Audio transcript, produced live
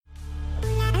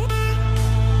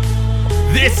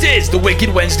This is the Wicked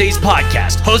Wednesdays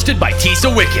podcast, hosted by Tisa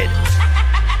Wicked.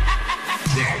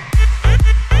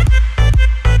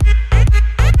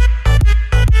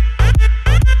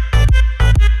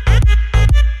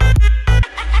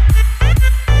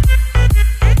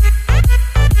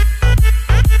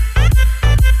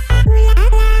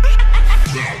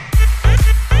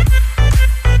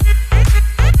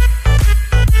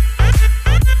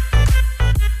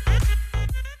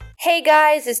 Hey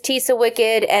guys, it's Tisa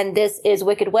Wicked, and this is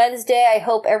Wicked Wednesday. I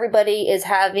hope everybody is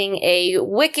having a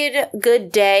wicked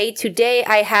good day. Today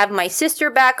I have my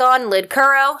sister back on, Lid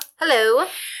Curro. Hello.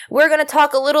 We're going to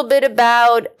talk a little bit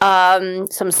about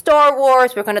some Star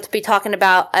Wars. We're going to be talking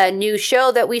about a new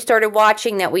show that we started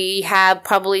watching that we have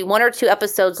probably 1 or 2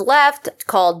 episodes left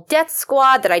called Death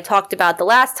Squad that I talked about the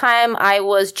last time I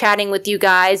was chatting with you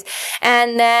guys.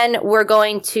 And then we're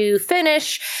going to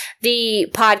finish the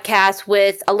podcast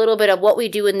with a little bit of what we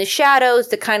do in the shadows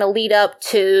to kind of lead up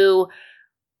to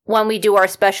when we do our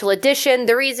special edition.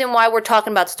 The reason why we're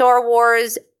talking about Star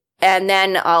Wars and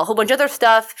then a whole bunch of other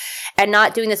stuff and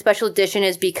not doing the special edition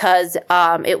is because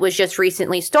it was just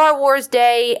recently Star Wars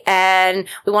Day and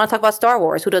we want to talk about Star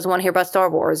Wars. Who doesn't want to hear about Star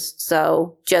Wars?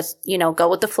 So just, go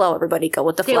with the flow, everybody. Go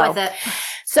with the flow. Deal with it.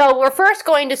 So we're first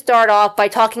going to start off by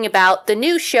talking about the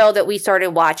new show that we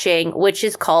started watching, which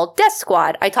is called Death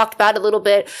Squad. I talked about it a little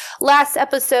bit last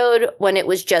episode when it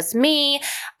was just me.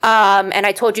 And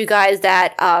I told you guys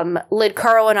that Lid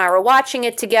Curro and I were watching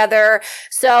it together.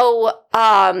 So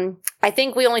I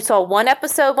think we only saw 1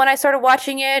 episode when I started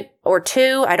watching it, or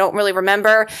 2. I don't really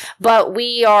remember. But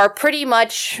we are pretty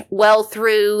much well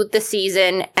through the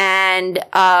season. And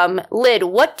Lid,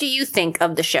 what do you think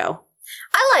of the show?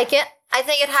 I like it. I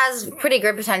think it has pretty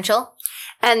good potential.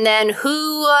 And then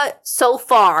who, so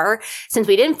far, since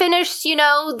we didn't finish, we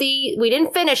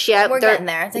didn't finish yet. We're getting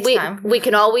there. It takes time. We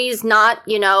can always not,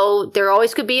 there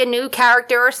always could be a new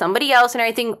character or somebody else and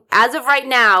everything. As of right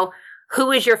now,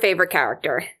 who is your favorite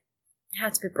character? It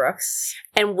has to be Brooks.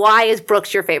 And why is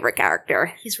Brooks your favorite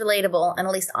character? He's relatable and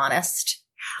at least honest.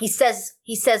 He says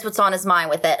what's on his mind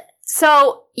with it.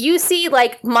 So, you see,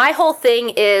 my whole thing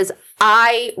is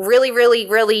I really, really,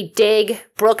 really dig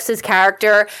Brooks's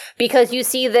character because you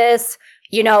see this,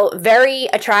 very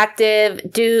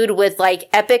attractive dude with,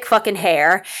 epic fucking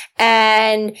hair.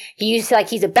 And you see,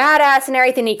 he's a badass and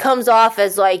everything. He comes off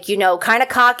as, kind of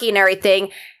cocky and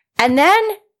everything. And then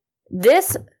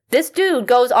this dude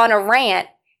goes on a rant.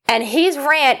 And his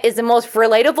rant is the most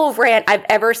relatable rant I've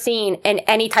ever seen in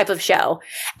any type of show.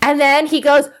 And then he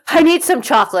goes, I need some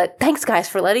chocolate. Thanks, guys,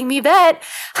 for letting me vent.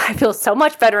 I feel so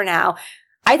much better now.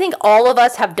 I think all of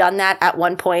us have done that at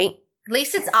one point. At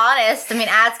least it's honest.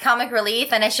 Adds comic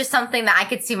relief, and it's just something that I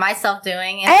could see myself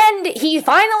doing. And he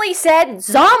finally said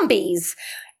zombies.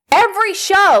 Every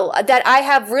show that I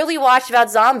have really watched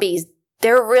about zombies,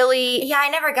 they're really... Yeah, I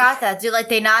never got that. Do,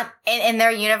 they not... In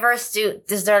their universe,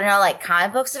 is there no,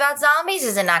 comic books about zombies?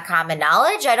 Is it not common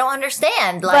knowledge? I don't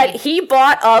understand. But he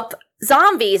brought up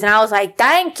zombies, and I was like,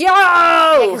 thank you!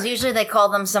 Yeah, because usually they call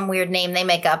them some weird name they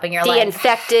make up, and you're the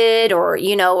infected, or,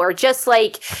 or just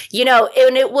and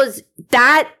it was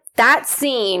that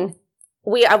scene,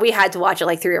 we had to watch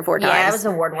it 3 or 4 times. Yeah, it was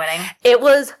award-winning. It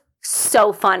was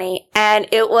so funny, and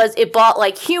it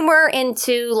brought humor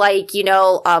into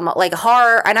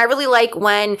horror, and I really like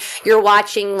when you're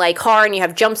watching horror and you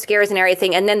have jump scares and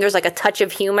everything, and then there's a touch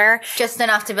of humor, just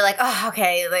enough to be oh,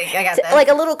 okay, I got this,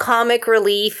 a little comic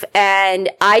relief.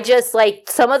 And I just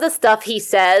some of the stuff he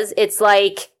says, it's so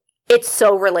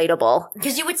relatable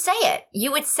because you would say it.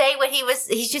 You would say what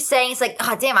he's just saying. It's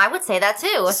oh damn, I would say that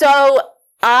too. So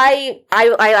I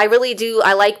really do.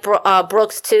 I like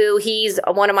Brooks too. He's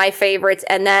one of my favorites.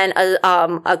 And then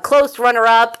a close runner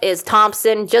up is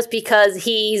Thompson, just because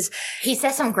he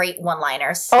says some great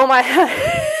one-liners. Oh my!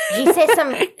 He says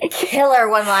some killer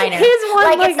one-liners.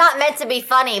 It's not meant to be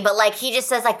funny, but he just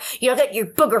says you get your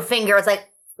booger finger. It's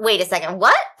wait a second,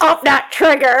 what? Off that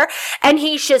trigger. And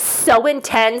he's just so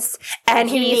intense. And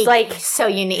he's so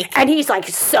unique. And he's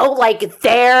so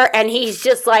there. And he's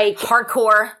just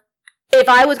hardcore. If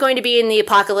I was going to be in the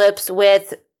apocalypse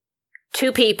with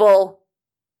 2 people,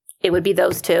 it would be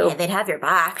those 2. Yeah, they'd have your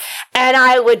back. And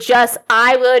I would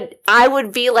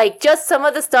be just some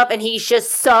of the stuff, and he's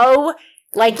just so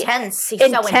intense. He's so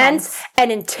intense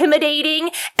and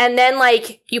intimidating. And then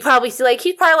you probably see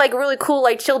he's probably really cool,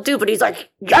 chill dude, but he's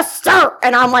yes sir.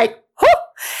 And I'm whoo.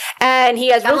 And he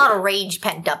has a lot of rage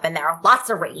pent up in there. Lots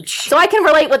of rage. So I can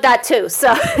relate with that too.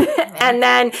 So, and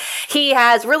then he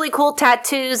has really cool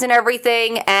tattoos and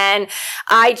everything. And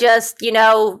I just,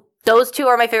 those two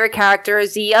are my favorite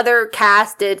characters. The other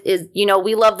cast is,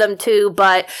 we love them too,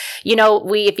 but,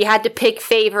 if you had to pick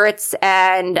favorites,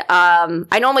 and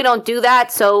I normally don't do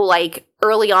that, so, like,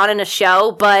 early on in a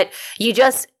show, but you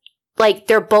just, like,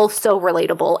 they're both so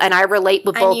relatable, and I relate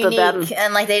with both of them.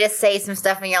 And, like, they just say some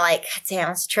stuff, and you're like, damn,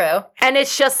 it's true. And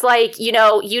it's just like, you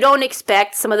don't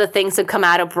expect some of the things to come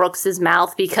out of Brooks's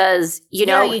mouth because,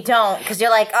 No, you don't, because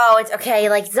you're like, oh, it's okay,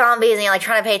 like, zombies, and you're, like,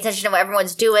 trying to pay attention to what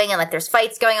everyone's doing, and, like, there's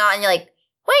fights going on, and you're like,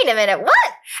 wait a minute,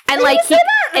 what? And like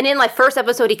and in like first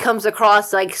episode he comes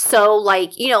across like so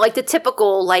like like the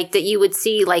typical like that you would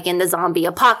see like in the zombie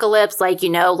apocalypse, like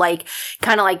like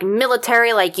kind of like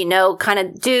military, like kind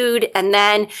of dude, and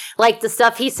then like the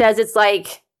stuff he says, it's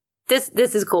like this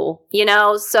is cool,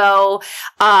 so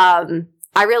I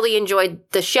really enjoyed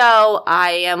the show. I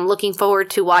am looking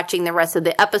forward to watching the rest of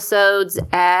the episodes,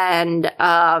 and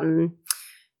I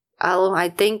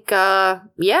think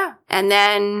yeah, and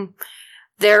then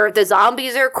the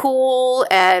zombies are cool,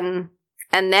 and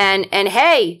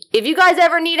hey, if you guys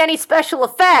ever need any special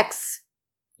effects,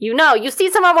 you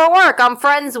see some of our work. I'm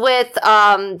friends with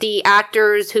the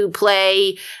actors who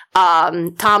play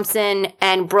Thompson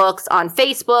and Brooks on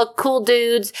Facebook, cool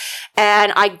dudes,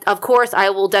 and I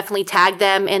will definitely tag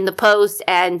them in the post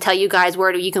and tell you guys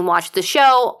where you can watch the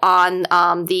show on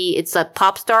it's a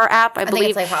Popstar app, I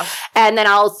believe. Think it's like Pop. And then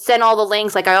I'll send all the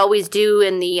links like I always do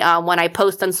in the when I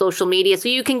post on social media, so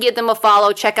you can give them a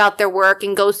follow, check out their work,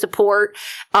 and go support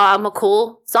a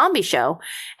cool zombie show.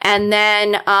 And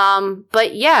then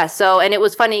but yeah, and it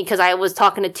was funny because I was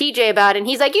talking to TJ about it, and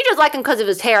he's like, you just like him because of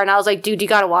his hair, and I was like, dude, you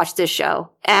gotta watch this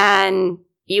show. And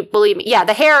you believe me, yeah,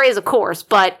 the hair is of course,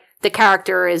 but the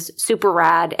character is super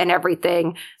rad and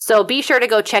everything. So be sure to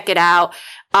go check it out.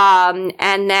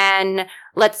 And then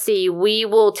let's see, we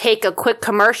will take a quick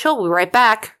commercial. We'll be right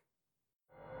back.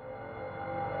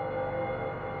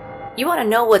 You want to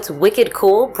know what's wicked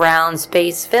cool? Brown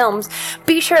Space Films.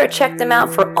 Be sure to check them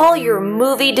out for all your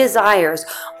movie desires.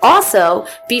 Also,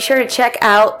 be sure to check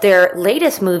out their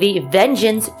latest movie,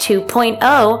 Vengeance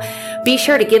 2.0. Be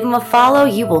sure to give them a follow.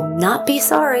 You will not be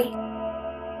sorry.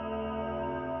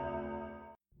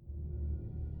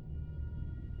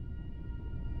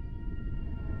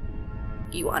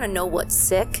 You want to know what's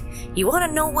sick? You want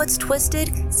to know what's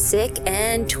twisted? Sick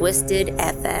and Twisted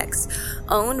FX,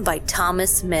 owned by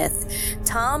Thomas Smith.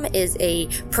 Tom is a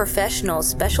professional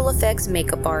special effects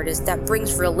makeup artist that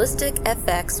brings realistic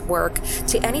FX work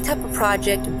to any type of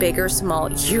project, big or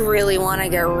small. You really want to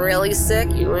get really sick?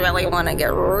 You really want to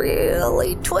get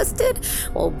really twisted?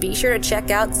 Well, be sure to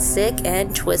check out Sick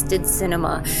and Twisted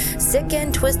Cinema. Sick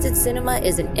and Twisted Cinema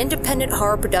is an independent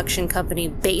horror production company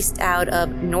based out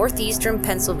of northeastern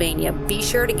Pennsylvania. Be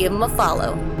sure to give them a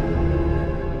follow.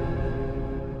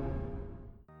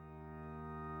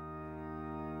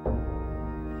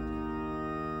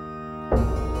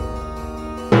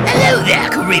 Hello there,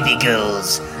 creepy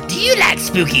ghouls. Do you like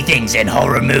spooky things in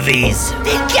horror movies?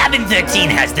 Then Cabin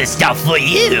 13 has the stuff for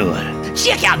you.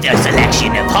 Check out their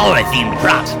selection of horror-themed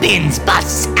props, pins,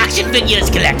 busts, action figures,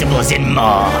 collectibles, and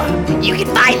more. You can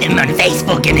find them on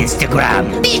Facebook and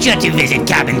Instagram. Be sure to visit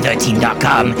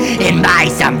cabin13.com and buy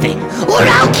something, or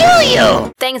I'll kill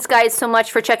you! Thanks, guys, so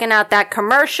much for checking out that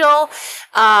commercial.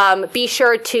 Be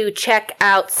sure to check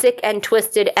out Sick and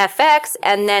Twisted FX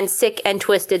and then Sick and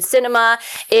Twisted Cinema.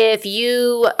 If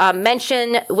you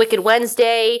mention Wicked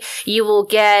Wednesday, you will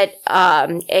get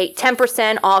a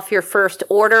 10% off your first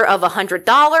order of $100.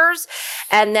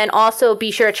 And then also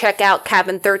be sure to check out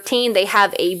Cabin 13. They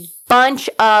have a bunch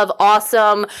of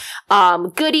awesome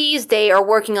goodies. They are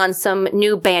working on some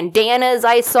new bandanas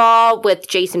I saw with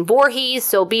Jason Voorhees,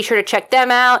 so be sure to check them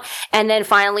out. And then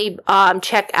finally,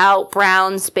 check out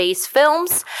Brown Space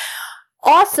Films.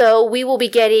 Also, we will be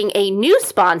getting a new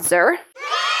sponsor.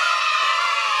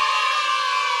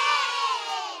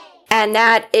 And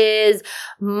that is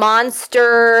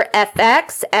Monster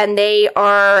FX, and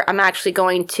I'm actually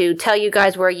going to tell you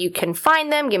guys where you can find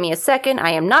them. Give me a second. I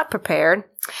am not prepared.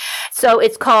 So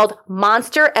it's called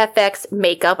Monster FX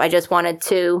Makeup. I just wanted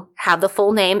to have the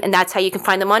full name, and that's how you can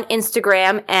find them on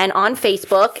Instagram and on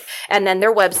Facebook, and then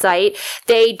their website.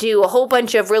 They do a whole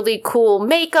bunch of really cool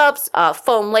makeups,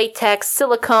 foam latex,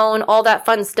 silicone, all that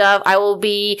fun stuff. I will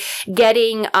be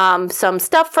getting some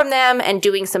stuff from them and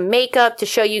doing some makeup to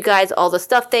show you guys all the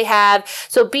stuff they have.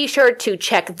 So be sure to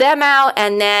check them out.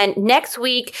 And then next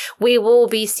week, we will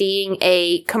be seeing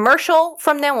a commercial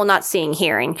from them. Well, not seeing,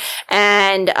 hearing.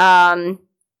 And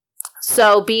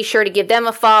so be sure to give them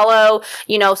a follow,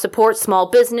 support small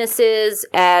businesses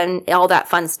and all that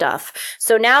fun stuff.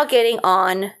 So now getting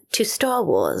on to Star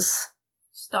Wars.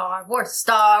 Star Wars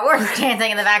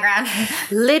chanting in the background.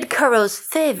 Lidcuro's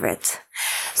favorite.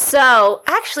 So,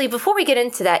 actually, before we get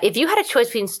into that, if you had a choice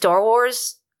between Star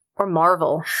Wars or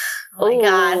Marvel. Oh my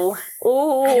God.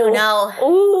 Ooh. I don't know.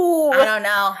 Ooh. I don't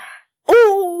know.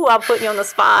 Ooh. I'm putting you on the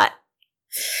spot.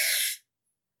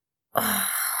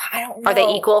 I don't know. Are they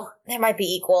equal? They might be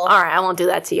equal. All right, I won't do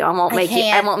that to you. I won't make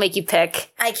you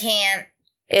pick. I can't.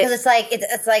 Because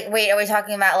it's like, wait, are we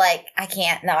talking about like, I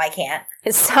can't. No, I can't.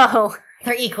 So.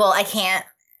 They're equal. I can't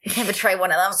betray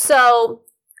one of them. So,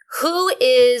 who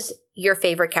is your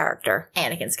favorite character?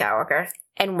 Anakin Skywalker.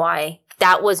 And why?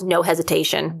 That was no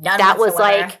hesitation. None that was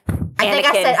whatsoever. like,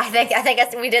 I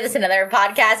think we did this in another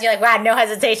podcast. You're like, wow, no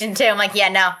hesitation too. I'm like, yeah,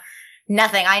 no,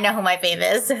 nothing. I know who my fave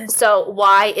is. So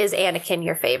why is Anakin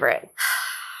your favorite?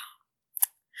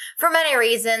 For many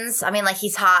reasons. I mean, like,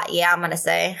 he's hot. Yeah, I'm going to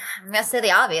say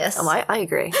the obvious. Oh, I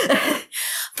agree.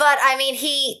 But I mean,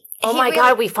 oh my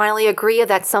God, we finally agree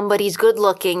that somebody's good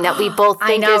looking that we both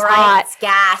think is right? hot. It's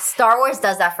gas. Star Wars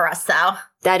does that for us, though.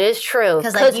 That is true.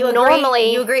 Because like, you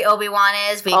agree Obi-Wan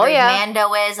is, we agree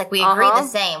Mando is, like we agree the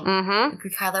same. Mm-hmm. We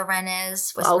agree Kylo Ren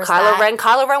is.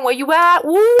 Kylo Ren, where you at?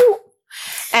 Woo!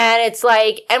 And it's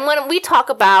like, and when we talk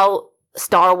about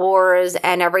Star Wars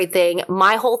and everything,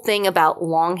 my whole thing about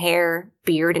long hair,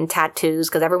 beard, and tattoos,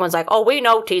 because everyone's like, oh, we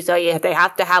know, Tisa, they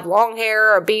have to have long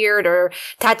hair or beard or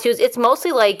tattoos. It's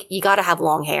mostly like, you gotta have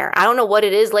long hair. I don't know what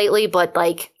it is lately, but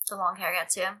like... The long hair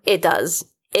gets you. It does.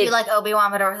 Do you like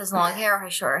Obi-Wan better with his long hair or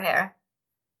his shorter hair?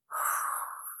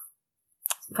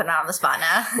 Putting it on the spot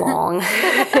now. Long.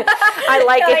 I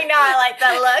like it. No, I like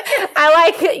that look.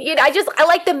 I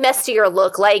like the messier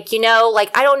look. Like,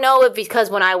 I don't know if because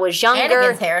when I was younger.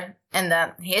 Anakin's hair. And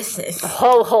his.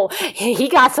 He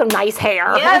got some nice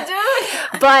hair. Yeah,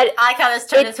 dude. But I kind of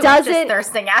turned into just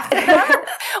thirsting after that.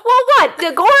 Well, what?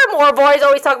 The Goramore boys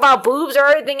always talk about boobs or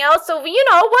everything else. So,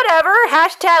 whatever.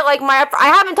 Hashtag,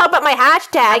 I haven't talked about my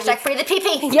hashtag. Hashtag free the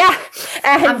PP. Yeah.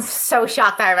 And I'm so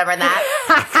shocked I remember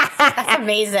that. That's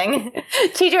amazing.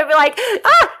 TJ will be like,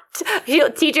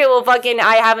 TJ will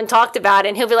I haven't talked about it.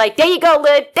 And he'll be like, there you go,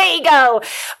 Lid. There you go.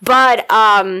 But,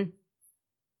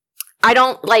 I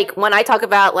don't, when I talk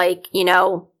about,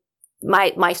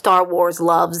 my Star Wars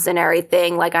loves and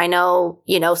everything, I know,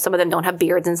 some of them don't have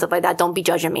beards and stuff like that. Don't be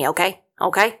judging me, okay?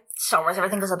 Okay? Star Wars,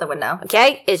 everything goes out the window.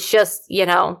 Okay? It's just,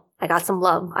 I got some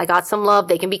love.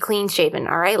 They can be clean shaven,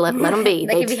 all right? Let them be.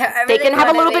 they can have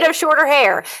a little bit of shorter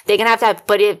hair. They can have to have,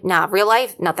 but real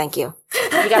life? No, thank you. You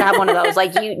gotta have one of those.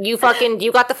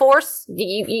 You got the Force? No,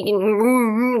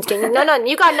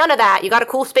 you got none of that. You got a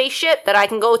cool spaceship that I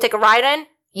can go take a ride in?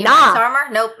 Nah.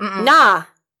 Armor? Nope. Mm-mm. Nah.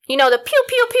 The pew,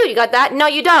 pew, pew. You got that? No,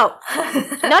 you don't.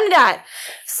 None of that.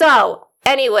 So,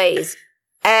 anyways.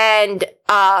 And,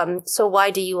 so why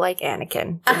do you like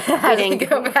Anakin?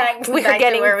 We are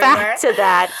getting back to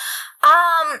that.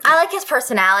 I like his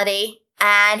personality.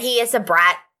 And he is a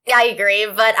brat. I agree.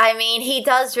 But, I mean, he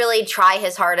does really try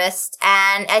his hardest.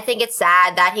 And I think it's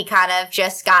sad that he kind of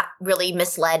just got really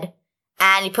misled.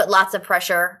 And he put lots of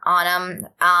pressure on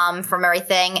him, from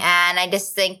everything. And I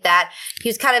just think that he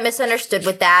was kind of misunderstood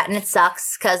with that. And it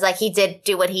sucks because, he did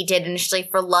do what he did initially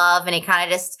for love. And he kind of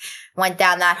just went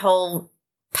down that whole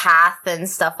path and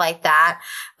stuff like that.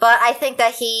 But I think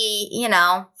that he,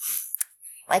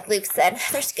 like Luke said,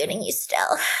 there's good in you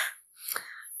still.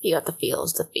 You got the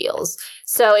feels.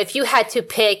 So if you had to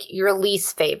pick your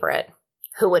least favorite,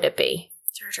 who would it be?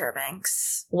 Jar Jar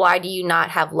Binks. Why do you not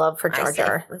have love for Jar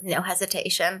Jar? With no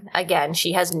hesitation. Again,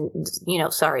 she has,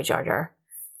 sorry, Jar Jar.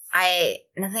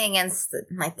 Nothing against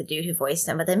the dude who voiced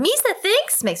him, but the Misa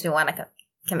Thinks makes me want to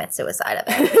commit suicide of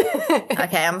it.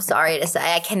 Okay, I'm sorry to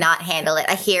say. I cannot handle it.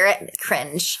 I hear it,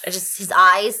 cringe. His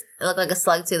eyes look like a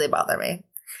slug too. They bother me.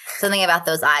 Something about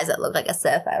those eyes that look like a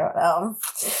Sith. I don't know.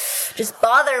 Just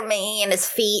bother me, and his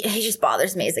feet. He just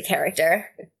bothers me as a character.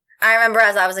 I remember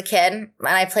as I was a kid, and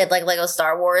I played Lego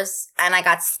Star Wars, and I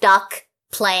got stuck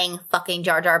playing fucking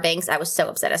Jar Jar Binks. I was so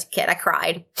upset as a kid. I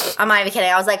cried. I'm not even kidding.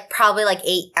 I was probably 8,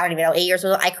 I don't even know, 8 years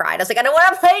old. I cried. I was like, I don't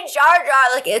want to play Jar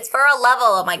Jar. It's for a level.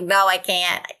 I'm like, no, I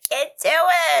can't. I can't do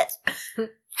it.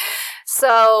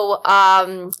 So,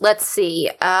 let's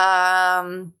see.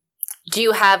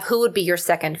 Who would be your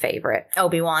second favorite?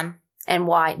 Obi-Wan. And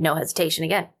why? No hesitation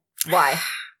again. Why?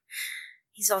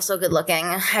 He's also good looking.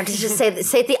 I have to just say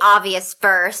the obvious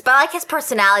first. But I like his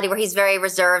personality where he's very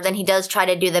reserved and he does try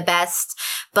to do the best.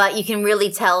 But you can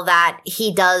really tell that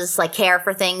he does care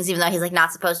for things even though he's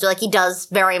not supposed to. He does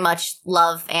very much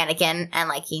love Anakin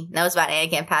and he knows about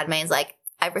Anakin and Padme. He's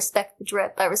I respect the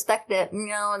drip. I respect it. You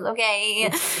know, it's okay.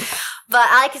 But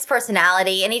I like his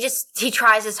personality, and he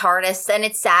tries his hardest, and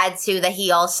it's sad too that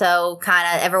he also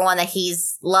kind of, everyone that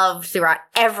he's loved throughout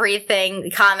everything,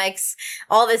 the comics,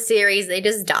 all the series, they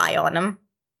just die on him.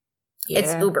 Yeah.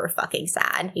 It's uber fucking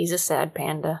sad. He's a sad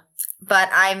panda. But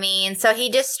I mean, so he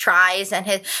just tries, and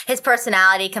his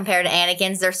personality compared to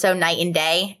Anakin's, they're so night and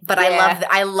day. But Yeah.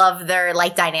 I love their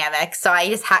like dynamics. So I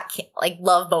just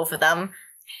love both of them.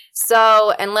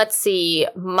 So, and let's see,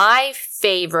 my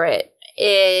favorite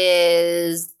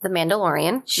is The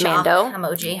Mandalorian. Shock Mando.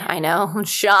 emoji. I know.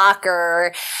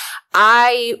 Shocker.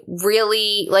 I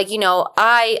really, like, you know,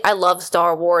 I love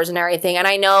Star Wars and everything. And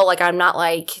I know, like, I'm not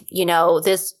like, you know,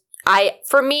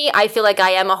 for me, I feel like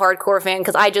I am a hardcore fan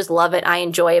because I just love it. I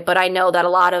enjoy it. But I know that a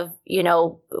lot of, you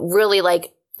know, really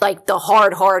like the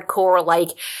hardcore, like,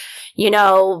 you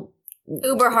know,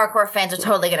 Uber hardcore fans are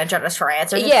totally going to judge us for our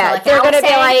answers. Yeah, they're going to be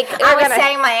like, I was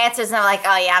saying my answers, and I'm like,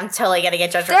 oh yeah, I'm totally going to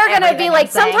get judged for they're going to be like,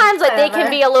 I'm saying. sometimes like they can Whatever.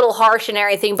 be a little harsh and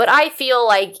everything, but I feel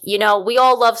like, you know, we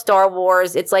all love Star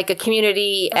Wars. It's like a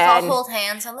community. Let's all and hold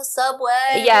hands on the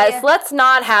subway. yes, let's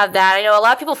not have that. I know a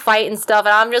lot of people fight and stuff,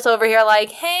 and I'm just over here like,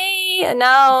 hey,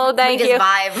 no, thank we you. just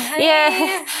vibe.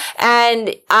 Yeah.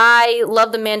 And I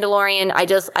love The Mandalorian.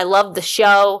 I love the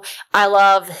show. I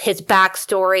love his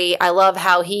backstory. I love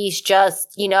how he's just,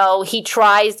 you know, he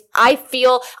tries. I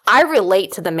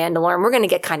relate to The Mandalorian. We're going to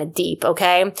get kind of deep,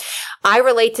 okay? I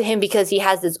relate to him because he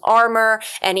has this armor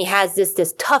and he has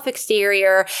this tough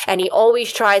exterior and he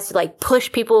always tries to like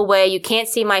push people away. You can't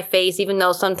see my face, even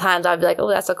though sometimes I'd be like, oh,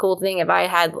 that's a cool thing.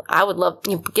 I would love,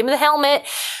 you know, give me the helmet.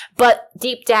 But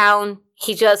deep down,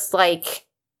 he's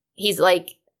like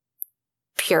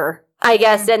pure, I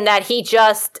guess, and that he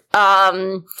just,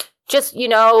 you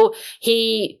know,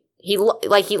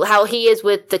 how he is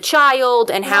with the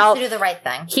child and He how wants to do the right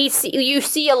thing. you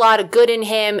see a lot of good in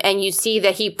him, and you see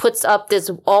that he puts up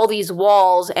all these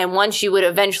walls, and once you would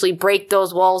eventually break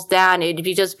those walls down, it'd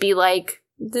just be like,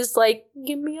 just like,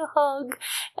 give me a hug.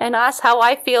 And that's how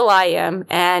I feel I am.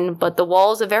 But the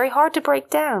walls are very hard to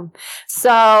break down.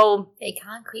 So Hey,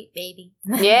 concrete baby.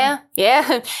 yeah,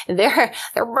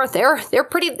 they're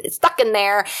pretty stuck in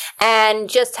there, and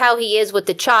just how he is with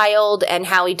the child and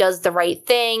how he does the right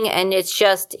thing, and he's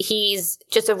just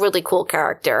a really cool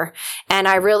character, and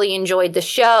I really enjoyed the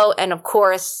show, and of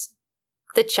course,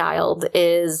 the child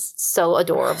is so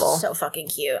adorable, So fucking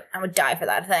cute. I would die for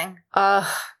that thing.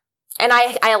 And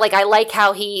I like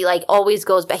how he like always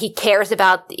goes back. He cares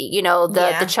about, you know,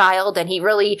 the child, and he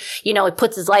really, you know, he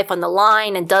puts his life on the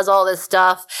line and does all this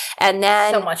stuff. And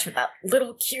then So much for that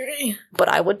little cutie. but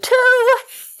I would too.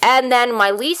 And then my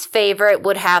least favorite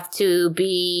would have to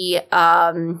be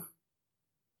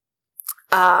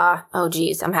oh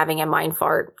geez, I'm having a mind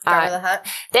fart. Jabba the Hutt.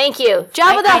 Thank you.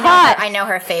 Jabba the I Hutt. know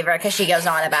her favorite because she goes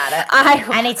on about it.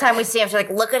 Anytime we see him, she's like,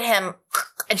 look at him.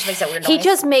 And she makes that weird noise. He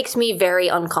just makes me very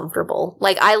uncomfortable.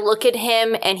 Like, I look at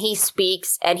him and he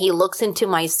speaks and he looks into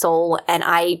my soul, and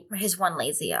His one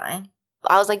lazy eye.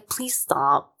 I was like, please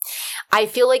stop. I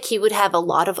feel like he would have a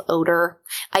lot of odor.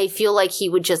 I feel like he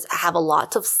would just have a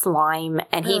lot of slime,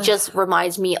 and he just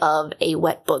reminds me of a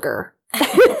wet booger.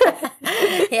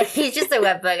 Yeah, he's just a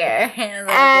wet booger. And-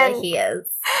 Like he is.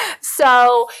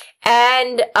 So,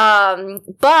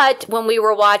 but when we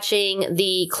were watching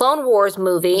the Clone Wars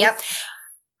movie, Yep.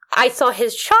 I saw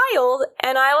his child,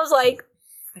 and I was like,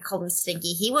 I called him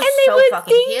Stinky. He was and they so were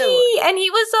fucking thingy, cute. and he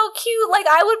was so cute. Like,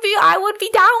 I would be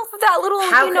down for that little,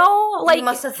 you know, like, he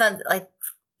must have thought, like,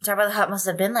 Jabba the Hutt must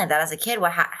have been like that as a kid.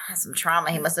 What has some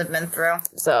trauma he must have been through?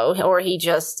 so, or he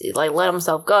just like let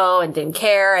himself go and didn't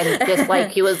care, and just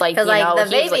like he was like, you Because like know, the he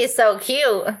was, baby like, is so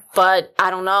cute. but I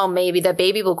don't know, maybe the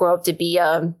baby will grow up to be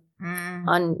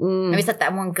Maybe it's like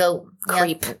that one goat.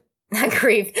 creep. Yeah.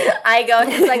 Creep. I go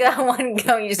just like that one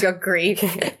goat. You just go creep.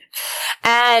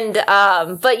 And,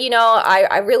 but you know,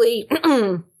 I really,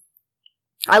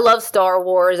 I love Star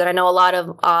Wars, and I know a lot of,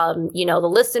 you know, the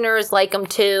listeners like them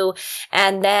too.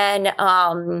 And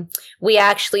then, we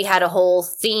actually had a whole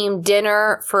themed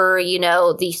dinner for, you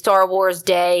know, the Star Wars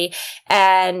Day,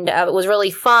 and it was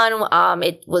really fun.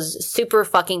 It was super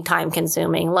fucking time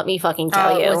consuming. Let me fucking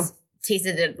tell you.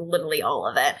 Tisa did literally all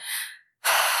of it.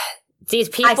 These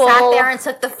people. I sat there and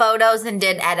took the photos and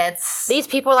did edits. These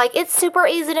people are like, it's super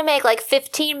easy to make, like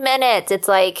 15 minutes. It's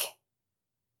like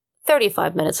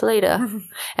 35 minutes later.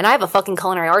 And I have a fucking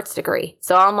culinary arts degree.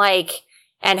 So I'm like,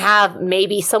 and have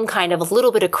maybe some kind of a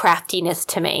little bit of craftiness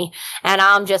to me. And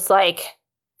I'm just like,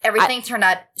 Everything turned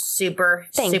out super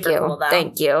cool, though.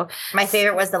 Thank you. My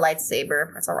favorite was the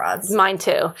lightsaber. That's a Rod's. Mine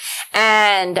too.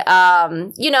 And,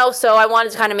 so I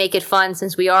wanted to kind of make it fun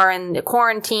since we are in the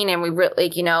quarantine and we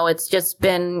really, it's just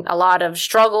been a lot of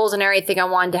struggles and everything. I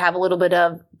wanted to have a little bit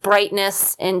of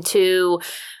brightness into,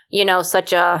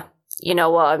 such a,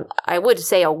 I would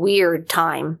say a weird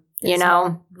time,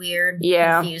 Weird.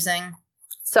 Yeah. Confusing.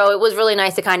 So it was really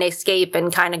nice to kind of escape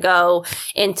and kind of go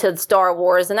into Star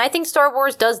Wars. And I think Star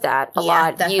Wars does that a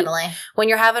lot. Definitely. When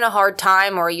you're having a hard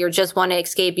time or you just want to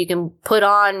escape, you can put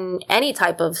on any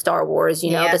type of Star Wars,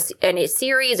 any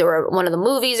series or one of the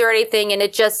movies or anything. And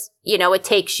it just, it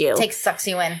takes you. Sucks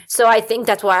you in. So I think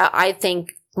that's why I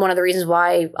think one of the reasons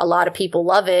why a lot of people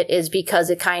love it is because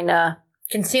it kind of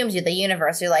consumes you, the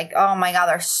universe. You're like, oh my God,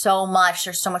 there's so much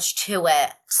to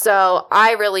it. So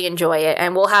I really enjoy it,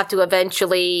 and we'll have to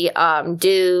eventually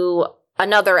do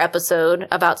another episode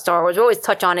about Star Wars. We always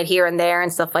touch on it here and there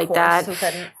and stuff like that. We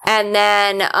couldn't. And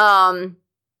then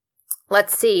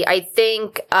let's see. I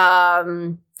think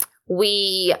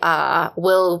we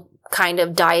will kind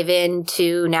of dive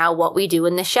into now what we do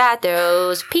in the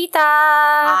shadows. Pita!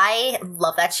 I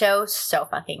love that show so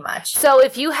fucking much. So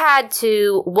if you had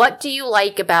to, what do you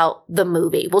like about the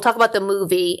movie? We'll talk about the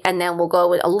movie and then we'll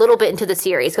go a little bit into the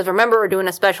series. Because remember, we're doing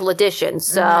a special edition.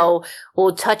 So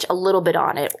we'll touch a little bit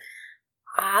on it.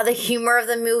 The humor of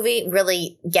the movie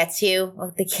really gets you.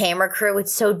 Like the camera crew,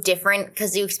 it's so different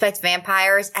because you expect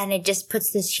vampires and it just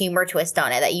puts this humor twist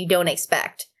on it that you don't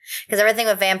expect. Because everything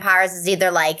with vampires is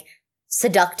either like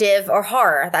seductive or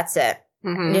horror. That's it.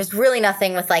 Mm-hmm. There's really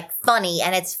nothing with like funny,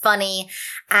 and it's funny,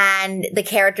 and the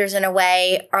characters in a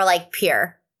way are like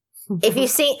pure. If you've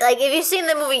seen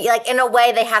the movie, like in a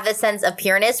way they have this sense of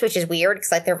pureness, which is weird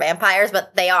because like they're vampires,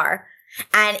 but they are.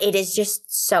 And it is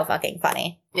just so fucking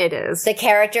funny. It is. The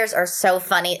characters are so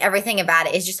funny. Everything about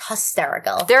it is just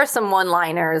hysterical. There are some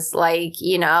one-liners like,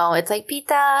 it's like,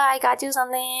 Pita, I got you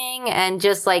something. And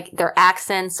just like their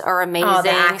accents are amazing. Oh,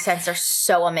 the accents are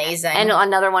so amazing. And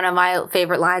another one of my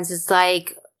favorite lines is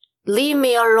like, leave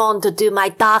me alone to do my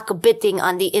dark bidding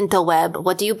on the interweb.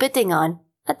 What are you bidding on?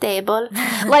 A table.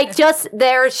 Like just,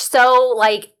 they're so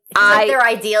like, their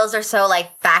ideals are so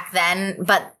like back then,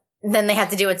 but then they have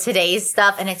to do with today's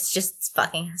stuff, and it's just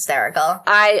fucking hysterical.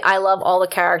 I love all the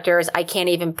characters. I can't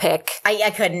even pick. I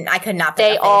could not pick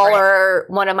They all are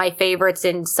one of my favorites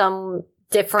in some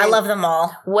different. I love them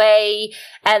all. Way.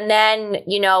 And then,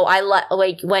 I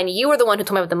like when you were the one who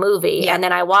told me about the movie, and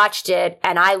then I watched it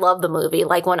and I love the movie.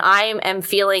 Like when I am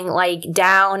feeling like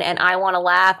down and I want to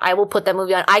laugh, I will put that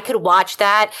movie on. I could watch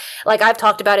that. Like I've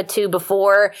talked about it too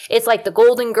before. It's like the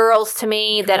Golden Girls to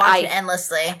me that watch it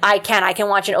endlessly. I can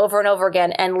watch it over and over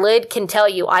again. And Lyd can tell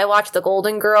you, I watch the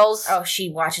Golden Girls. Oh, she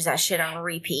watches that shit on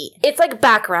repeat. It's like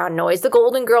background noise. The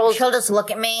Golden Girls. She'll just look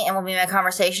at me and we'll be in a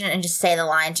conversation and just say the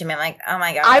line to me. I'm like, oh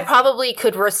my God. I probably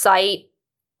could recite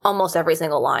almost every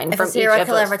single line from each episode. If a serial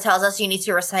killer ever tells us you need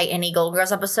to recite any Golden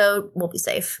Girls episode, we'll be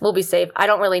safe. We'll be safe. I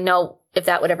don't really know if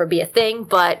that would ever be a thing,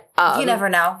 but you never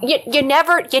know. You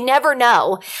never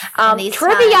know.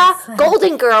 Trivia, times.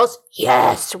 Golden Girls.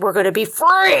 Yes, we're gonna be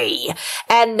free.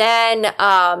 And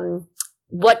then,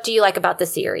 what do you like about the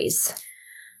series?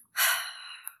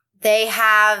 They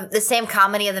have the same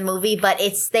comedy of the movie, but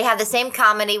they have the same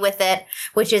comedy with it,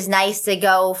 which is nice to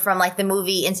go from like the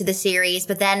movie into the series.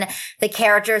 But then the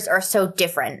characters are so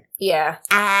different. Yeah.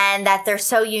 And that they're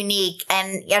so unique.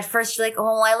 And at first you're like,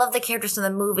 oh, I love the characters from the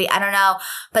movie. I don't know.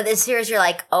 But this series, you're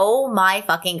like, oh my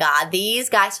fucking God, these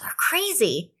guys are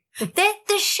crazy.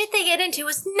 The shit they get into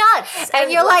is nuts. And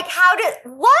you're like,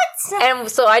 what? And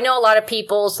so I know a lot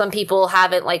of some people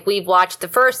haven't, like we've watched the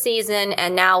first season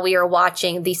and now we are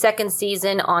watching the second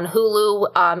season on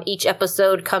Hulu. Each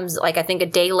episode comes like, I think a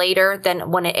day later than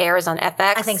when it airs on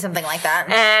FX. I think something like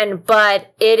that.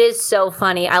 But it is so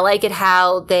funny. I like it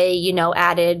how they,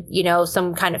 added,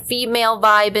 some kind of female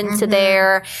vibe into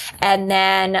there. And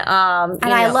then,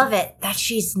 I love it that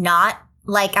she's not.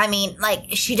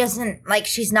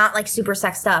 She's not, like, super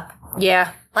sexed up.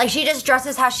 Yeah. Like, she just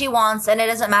dresses how she wants, and it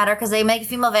doesn't matter, because they make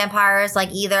female vampires, like,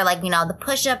 either, like, the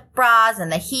push-up bras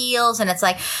and the heels, and it's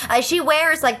like, she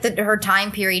wears, like, her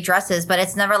time period dresses, but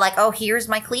it's never like, oh, here's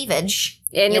my cleavage.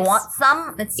 And you want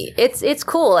some? It's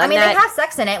cool. I mean, they have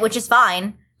sex in it, which is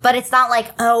fine. But it's not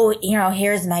like, oh,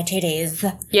 here's my titties.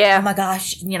 Yeah. Oh my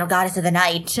gosh, goddess of the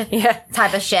night. Yeah.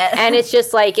 Type of shit. And it's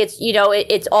just like, it's,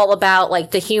 it's all about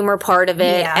like the humor part of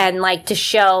it. Yeah. And like to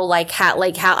show how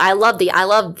I love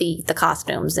the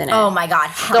costumes in it. Oh my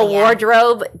God. The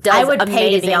wardrobe does I would amazing.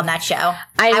 pay to be on that show.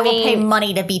 I will pay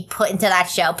money to be put into that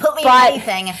show. Put me in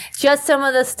anything. Just some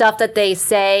of the stuff that they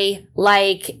say,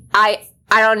 like,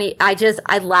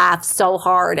 I laugh so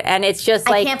hard. And it's just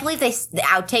like, I can't believe the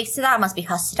outtakes to that must be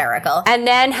hysterical. and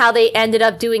then how they ended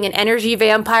up doing an energy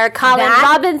vampire, Colin That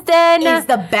Robinson. Is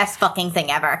the best fucking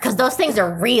thing ever. Because those things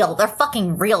are real. They're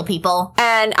fucking real, people.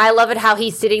 And I love it how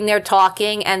he's sitting there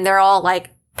talking and they're all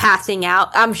like passing out.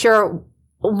 I'm sure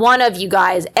one of you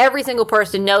guys, every single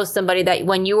person knows somebody that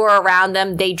when you are around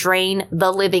them, they drain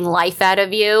the living life out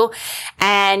of you.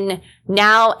 And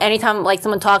now anytime like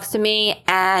someone talks to me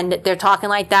and they're talking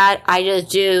like that, I just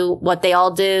do what they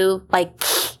all do. Like,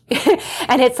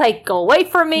 and it's like, go away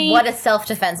from me. What a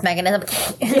self-defense mechanism.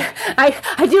 Yeah,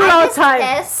 I do it all the time.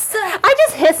 I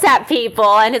just hiss at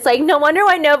people, and it's like, no wonder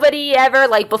why nobody ever,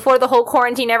 like, before the whole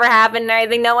quarantine ever happened and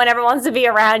everything, no one ever wants to be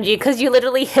around you, because you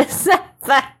literally hiss at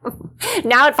them.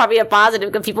 Now it's probably a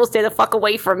positive, because people stay the fuck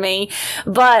away from me.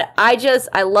 But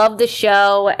I love the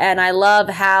show, and I love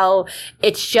how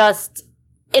it's just,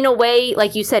 in a way,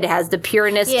 like you said, it has the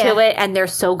pureness to it, and they're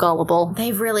so gullible.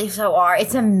 They really so are.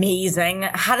 It's amazing.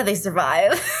 How do they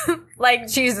survive? Like,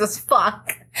 Jesus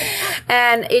fuck.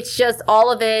 And it's just,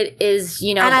 all of it is,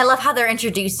 you know. And I love how they're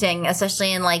introducing,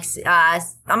 especially in like,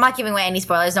 I'm not giving away any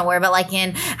spoilers, don't worry, but like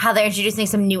in how they're introducing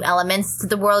some new elements to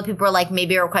the world that people are like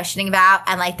maybe are questioning about,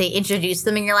 and like they introduce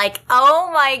them and you're like, oh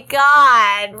my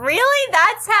God, really?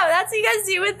 That's what you guys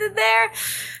do with it there?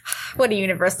 What a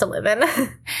universe to live in.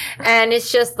 And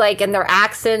it's just like, and their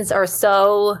accents are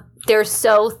they're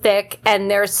so thick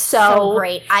and they're so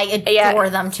great. I adore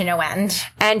them to no end.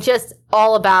 And just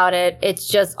all about it. It's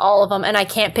just all of them. And I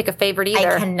can't pick a favorite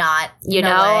either. I cannot. You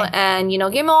know? And, you know,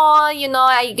 give me all, you know,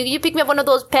 you pick me up one of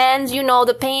those pens, you know,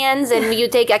 the pens, and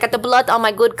I got the blood on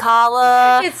my good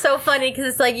collar. It's so funny because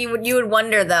it's like you would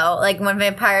wonder though, like when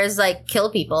vampires like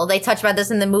kill people, they touch about this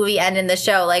in the movie and in the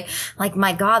show, like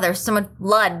my God, there's so much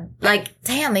blood. Like,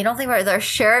 damn, they don't think about their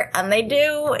shirt, and they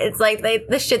do. It's like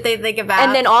the shit they think about.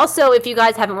 And then also, if you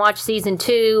guys haven't watched season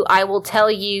 2, I will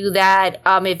tell you that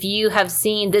if you have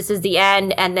seen This Is the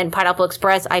End and then Pineapple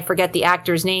Express, I forget the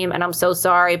actor's name, and I'm so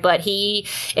sorry, but he,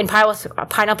 in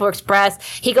Pineapple Express,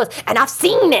 he goes, and I've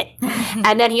seen it.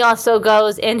 And then he also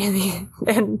goes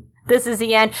in This Is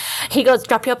the End. He goes,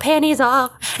 drop your panties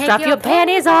off. Drop your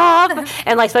panties off.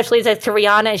 And like, especially it's like to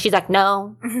Rihanna, and she's like,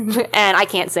 no. And I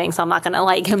can't sing, so I'm not going to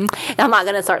like him. I'm not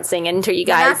going to start singing to you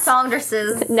guys. We're not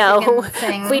songstresses. No,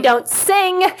 we don't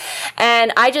sing.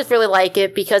 And I just really like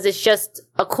it because it's just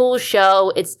a cool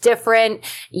show. It's different.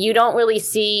 You don't really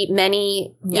see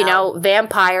many, you know,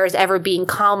 vampires ever being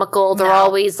comical. They're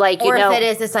always like, you know. Or if it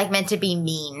is, it's like meant to be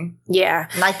mean. Yeah.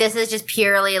 Like this is just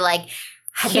purely like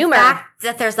humor. The fact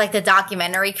that there's like the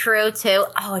documentary crew too.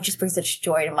 Oh, it just brings such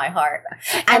joy to my heart.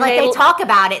 And like they talk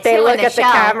about it too. They look in the at the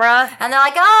show, camera. and they're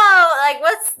like, oh, like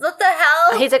what the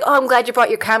hell? He's like, oh, I'm glad you brought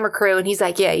your camera crew. And he's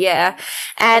like, yeah.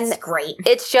 And it's great.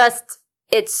 It's just,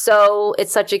 it's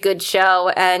such a good show.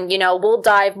 And, you know, we'll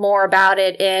dive more about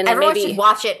it in Everyone should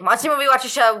watch it. Watch the movie, watch the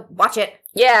show, watch it.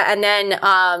 Yeah, and then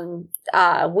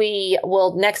we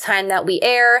will, next time that we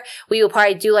air, we will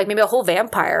probably do like maybe a whole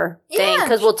vampire thing,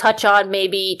 because we'll touch on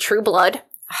maybe True Blood.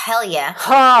 Hell yeah.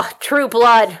 Oh, True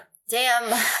Blood.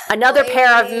 Damn. Another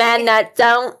pair of men that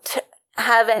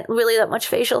haven't really that much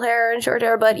facial hair and short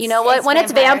hair, but you know what? When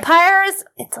it's vampires,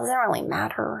 it doesn't really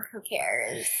matter. Who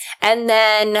cares? And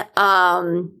then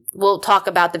we'll talk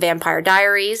about the Vampire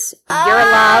Diaries, Your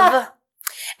Love.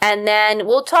 And then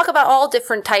we'll talk about all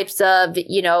different types of,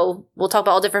 you know, we'll talk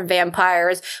about all different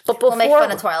vampires. But before, we'll make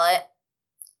fun of Twilight.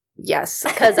 Yes,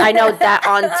 because I know that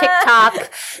on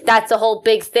TikTok, that's a whole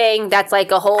big thing. That's like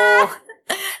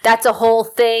that's a whole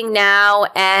thing now.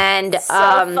 And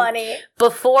so funny.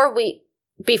 Before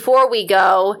we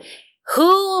go,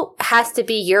 who has to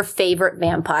be your favorite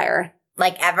vampire?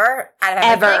 Like ever?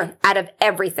 Out of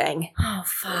everything? Oh,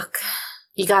 fuck.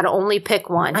 You gotta only pick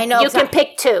one. I know. You can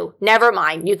pick 2. Never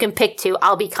mind. You can pick 2.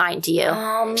 I'll be kind to you.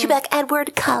 She'll be like,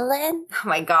 Edward Cullen. Oh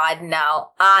my God, no.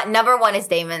 Number 1 is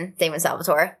Damon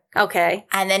Salvatore. Okay.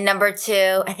 And then number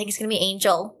 2, I think it's gonna be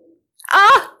Angel.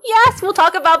 Ah, yes. We'll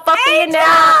talk about Buffy and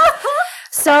now.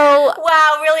 So.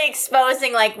 Wow, really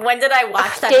exposing, like, when did I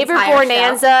watch that David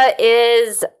Bornanza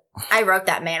is. I wrote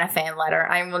that man a fan letter.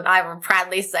 I will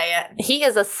proudly say it. He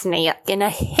is a snake and a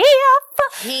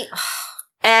half.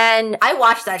 And I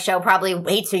watched that show probably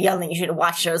way too young that you should have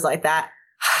watched shows like that.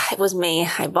 It was me.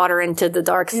 I bought her into the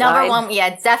dark side. Number 1,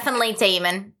 yeah, definitely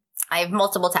Damon. I have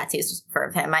multiple tattoos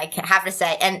for him, I have to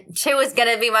say. And 2 is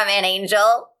going to be my man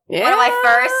Angel. Yeah. One of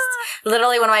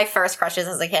my first crushes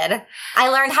as a kid. I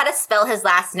learned how to spell his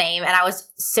last name, and I was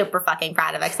super fucking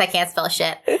proud of it because I can't spell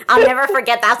shit. I'll never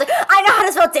forget that. I was like, I know how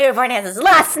to spell David Fernandez's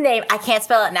last name. I can't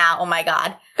spell it now. Oh my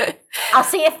God. I'll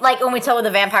see if, like, when we told the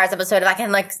vampires episode, if I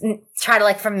can, like, try to,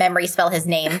 like, from memory spell his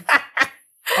name.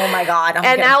 Oh my God.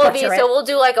 And that will be, so we'll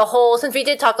do like a whole, since we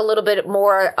did talk a little bit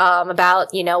more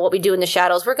about, you know, what we do in the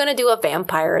shadows, we're going to do a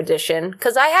vampire edition.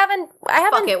 Cause I haven't,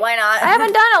 Fuck it, why not? I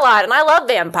haven't done a lot and I love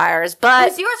vampires, but.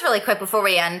 Who's yours really quick before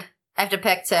we end? I have to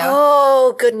pick two.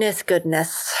 Oh, goodness.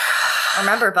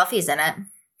 Remember, Buffy's in it.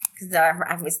 Cause I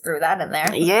always threw that in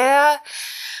there. Yeah.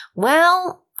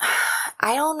 Well,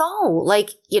 I don't know. Like,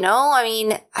 you know, I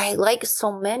mean, I like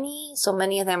so many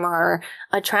of them are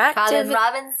attractive. Colin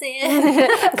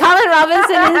Robinson. Colin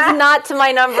Robinson is not to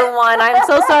my number one. I'm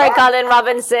so sorry, Colin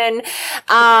Robinson.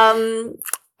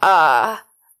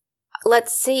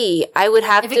 Let's see. I would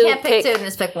have if to you can't pick two, then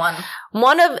just pick one.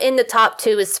 One of in the top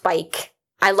two is Spike.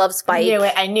 I love Spike.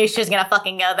 I knew she was gonna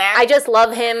fucking go there. I just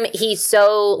love him. He's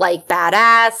so, like,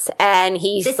 badass, and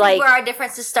he's this like... This is where our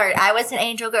differences start. I was an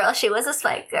angel girl. She was a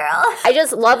Spike girl. I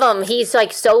just love him. He's,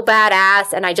 like, so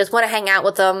badass, and I just want to hang out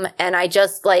with him, and I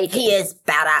just, like... He is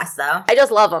badass, though. I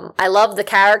just love him. I love the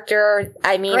character.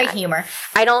 I mean... Great humor.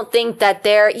 I don't think that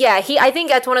they're... Yeah, I think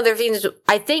that's one of the things...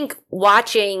 I think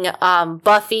watching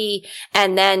Buffy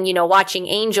and then, you know, watching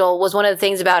Angel was one of the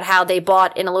things about how they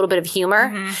brought in a little bit of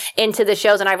humor into the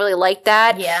shows, and I really liked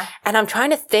that. Yeah. And I'm trying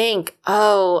to think,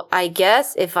 I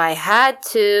guess if I had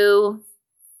to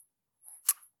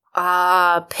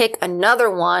pick another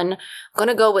one, I'm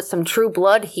gonna go with some True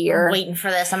Blood here. I'm waiting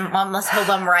for this. Let's hope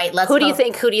I'm right. Who do you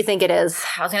think it is?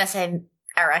 I was gonna say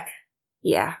Eric.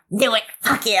 Yeah. Do it.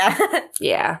 Fuck yeah.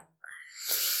 Yeah.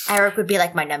 Eric would be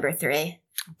like my number 3.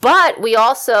 But we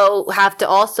also have to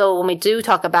when we do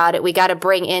talk about it, we got to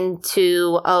bring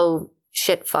into, I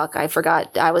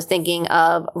forgot. I was thinking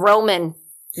of Roman.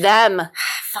 Them.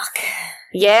 Fuck.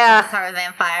 Yeah. Horror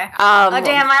vampire. Oh,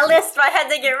 damn, my list. I had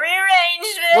to get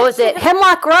rearranged. What was it?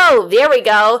 Hemlock Grove. There we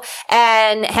go.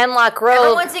 And Hemlock Grove.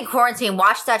 Everyone's in quarantine.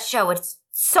 Watch that show. It's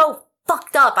so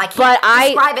fucked up. I can't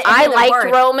describe it. I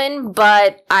liked Roman,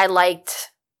 but I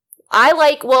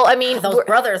those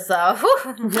brothers though.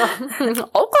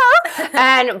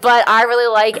 Okay. But I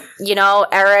really like, you know,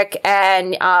 Eric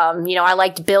and, you know, I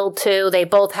liked Bill too. They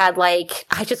both had like,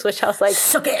 I just wish I was like,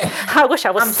 suck it. I wish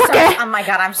I was suck it. Oh my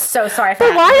God, I'm so sorry for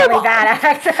why that really bad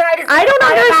actor. I don't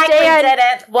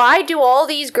understand. Why do all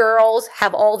these girls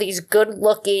have all these good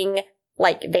looking,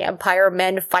 like, vampire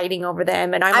men fighting over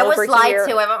them, and I was lied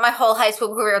to. I went my whole high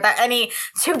school career without any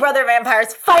two brother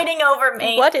vampires fighting over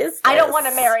me. What is this? I don't want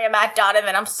to marry a Matt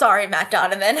Donovan. I'm sorry, Matt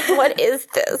Donovan. What is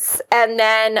this? And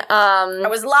then I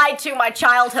was lied to my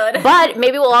childhood. But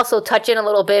maybe we'll also touch in a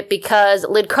little bit because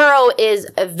Lidcuro is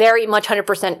a very much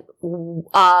 100%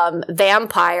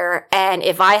 vampire, and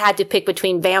if I had to pick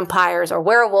between vampires or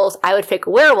werewolves, I would pick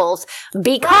werewolves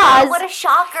because wow, what a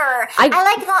shocker. I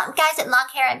like guys with long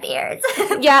hair and beards.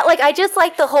 Yeah, like, I just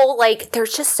like the whole, like, they're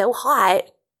just so hot.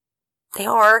 They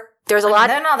are. There's a lot.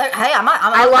 Hey,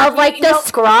 I love, like, the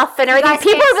scruff and everything.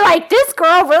 People are like, this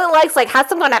girl really likes, like, has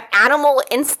some kind of animal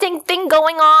instinct thing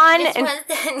going on. And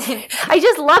I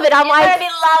just love it. I'm like, you're gonna be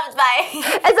loved by.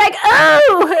 It's like,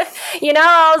 oh, you know,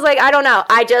 I was like, I don't know.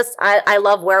 I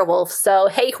love werewolves. So,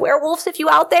 hey, werewolves, if you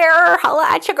out there, holla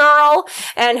at your girl.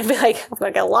 And I'd be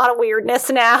like a lot of weirdness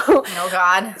now. Oh,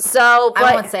 God. So, but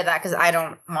I won't say that because I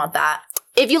don't want that.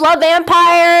 If you love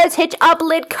vampires, hit up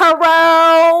Lidcuro.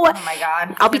 Oh my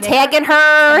God. I'll be tagging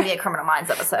her. It's going to be a Criminal Minds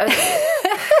episode.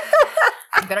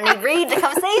 I'm going to need Reed to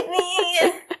come save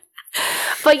me.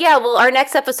 But yeah, well, our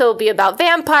next episode will be about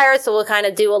vampires, so we'll kind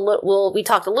of do we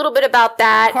talked a little bit about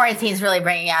that. Quarantine's really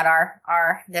bringing out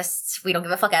our this we don't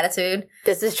give a fuck attitude.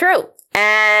 This is true.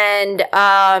 And,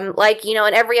 like, you know,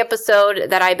 in every episode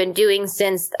that I've been doing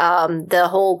since, the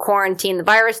whole quarantine, the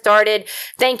virus started,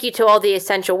 thank you to all the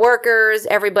essential workers,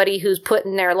 everybody who's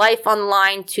putting their life on the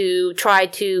line to try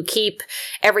to keep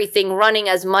everything running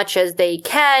as much as they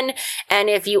can. And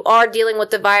if you are dealing with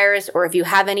the virus, or if you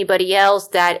have anybody else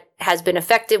that has been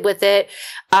affected with it,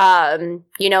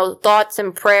 you know, thoughts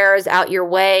and prayers out your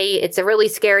way. It's a really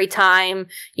scary time.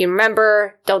 You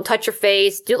remember, don't touch your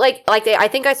face. Do I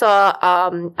think I saw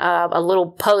a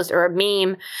little post or a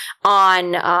meme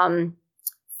on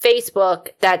Facebook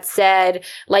that said,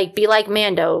 like, be like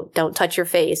Mando, don't touch your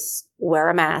face, wear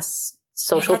a mask.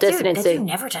 Social distancing. That dude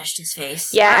never touched his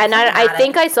face. Yeah, and I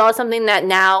think I saw something that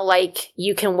now, like,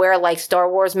 you can wear, like, Star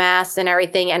Wars masks and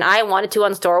everything, and I wanted to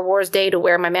on Star Wars Day to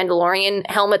wear my Mandalorian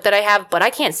helmet that I have, but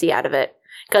I can't see out of it.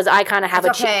 because I kind of have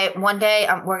okay, one day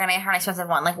we're going to get her an expensive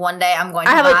one. Like, one day I'm going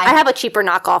to I buy... have a cheaper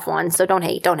knockoff one, so don't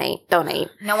hate.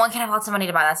 No one can have lots of money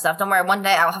to buy that stuff. Don't worry. One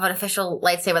day I'll have an official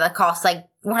lightsaber that costs like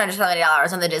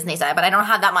 $170 on the Disney side, but I don't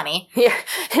have that money. Yeah,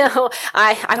 no,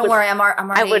 Don't worry, I'm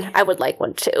already... I would like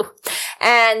one too.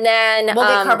 And then we'll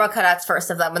get Carbo cutouts first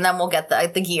of them, and then we'll get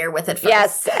the gear with it first.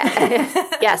 Yes,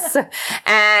 yes,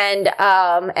 and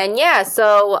yeah.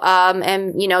 So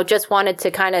and just wanted to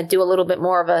kind of do a little bit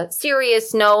more of a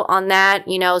serious note on that.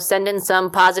 Send in some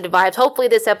positive vibes. Hopefully,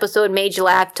 this episode made you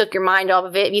laugh, took your mind off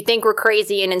of it. If you think we're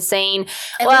crazy and insane,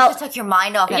 at least it took your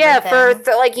mind off. Yeah, everything.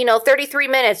 for 33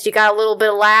 minutes, you got a little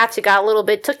bit of laughs, you got a little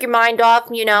bit, took your mind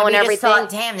off, and everything. Just thought,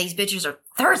 damn, these bitches are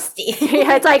thirsty.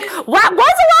 Yeah, it's like, when's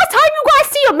the last time you guys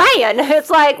see a man? It's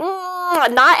like,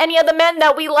 not any of the men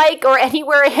that we like or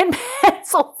anywhere in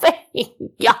Pennsylvania.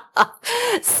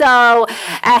 So,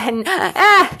 and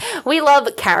we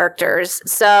love characters.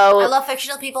 So I love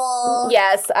fictional people.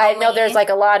 Yes, I know there's like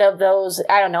a lot of those.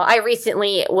 I don't know. I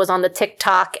recently was on the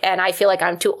TikTok, and I feel like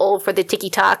I'm too old for the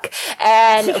TikTok.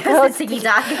 And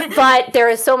but there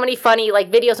is so many funny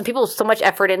like videos, and people put so much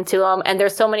effort into them. And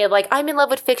there's so many of like, I'm in love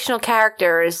with fictional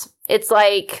characters. It's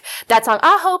like that song,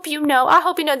 I hope you know.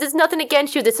 There's nothing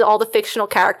against you. This is all the fictional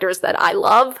characters that I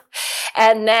love.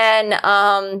 And then,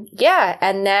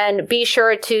 and then be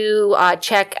sure to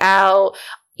check out,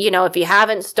 if you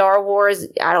haven't, Star Wars.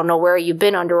 I don't know where you've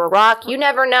been under a rock. You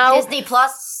never know. Disney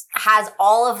Plus has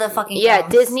all of the fucking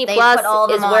films. Disney Plus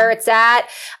is where it's at.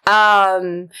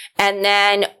 And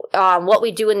then What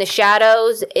We Do in the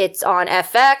Shadows, it's on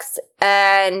FX.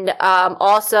 And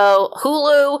also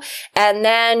Hulu. And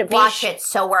then watch it.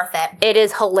 So worth it. It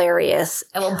is hilarious.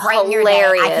 It will brighten your day.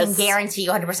 I can guarantee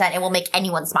you 100% it will make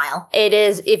anyone smile. It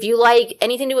is. If you like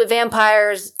anything to do with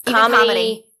vampires,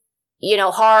 comedy.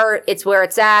 Horror, it's where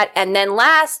it's at. And then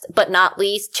last but not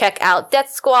least, check out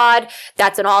Death Squad.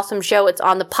 That's an awesome show. It's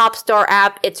on the Popstar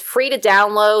app. It's free to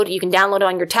download. You can download it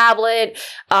on your tablet,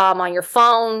 on your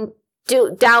phone.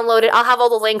 Download it. I'll have all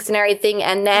the links and everything.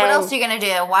 And then what else are you gonna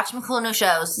do? Watch some cool new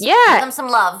shows. Yeah, give them some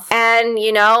love. And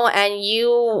and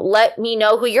you let me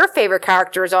know who your favorite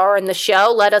characters are in the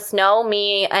show. Let us know,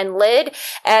 me and Lid,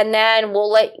 and then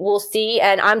we'll see.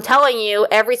 And I'm telling you,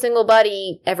 every single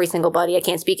buddy, I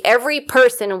can't speak. Every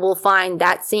person will find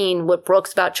that scene with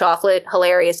Brooks about chocolate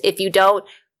hilarious. If you don't,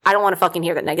 I don't want to fucking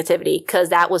hear that negativity, because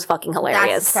that was fucking hilarious.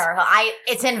 That's hysterical.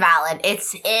 It's invalid.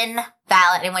 It's invalid.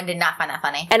 Anyone did not find that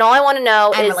funny. And all I want to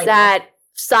know is relatable. that,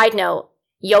 side note,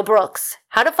 yo, Brooks,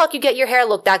 how the fuck you get your hair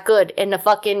look that good in the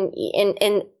fucking,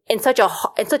 in such a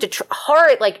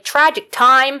hard, like, tragic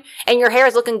time, and your hair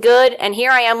is looking good, and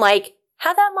here I am like,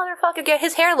 how'd that motherfucker get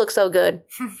his hair look so good?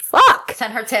 Fuck.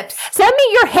 Send her tips. Send me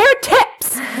your hair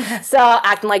tips. So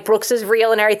acting like Brooks is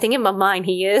real and everything. In my mind,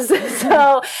 he is.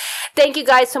 So thank you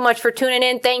guys so much for tuning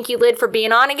in. Thank you, Lid, for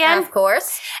being on again. Of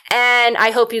course. And I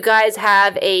hope you guys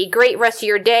have a great rest of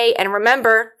your day. And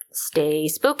remember, stay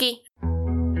spooky.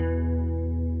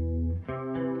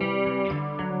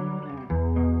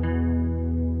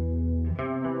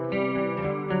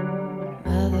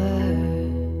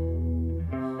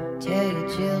 Tell your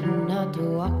children not to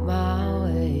walk my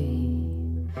way.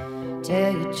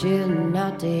 Tell your children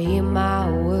not to hear my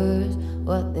words,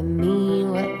 what they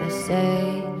mean, what they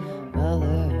say.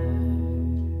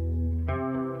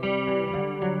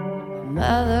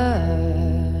 Mother,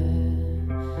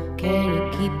 can you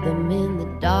keep them in the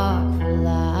dark for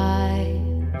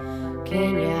life?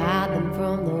 Can you hide them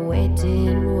from the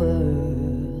waiting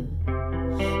world?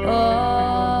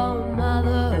 Oh,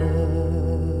 mother,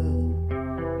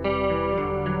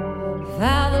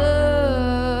 Father,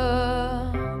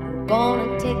 I'm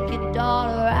gonna take your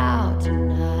daughter out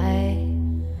tonight.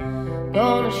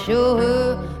 Gonna show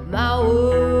her my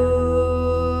world.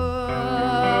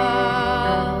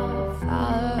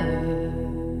 Father,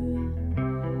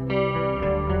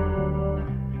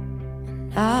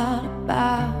 I'm not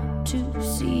about to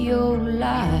see your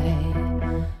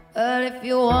light, but if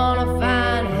you wanna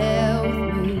find hell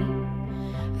with me,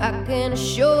 I can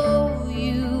show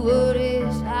you what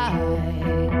is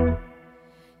high.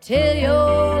 Till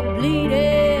you're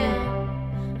bleeding,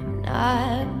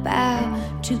 I'm not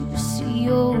about to see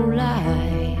your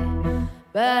light,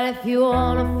 but if you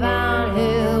wanna find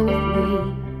hell with me,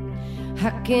 I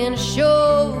can show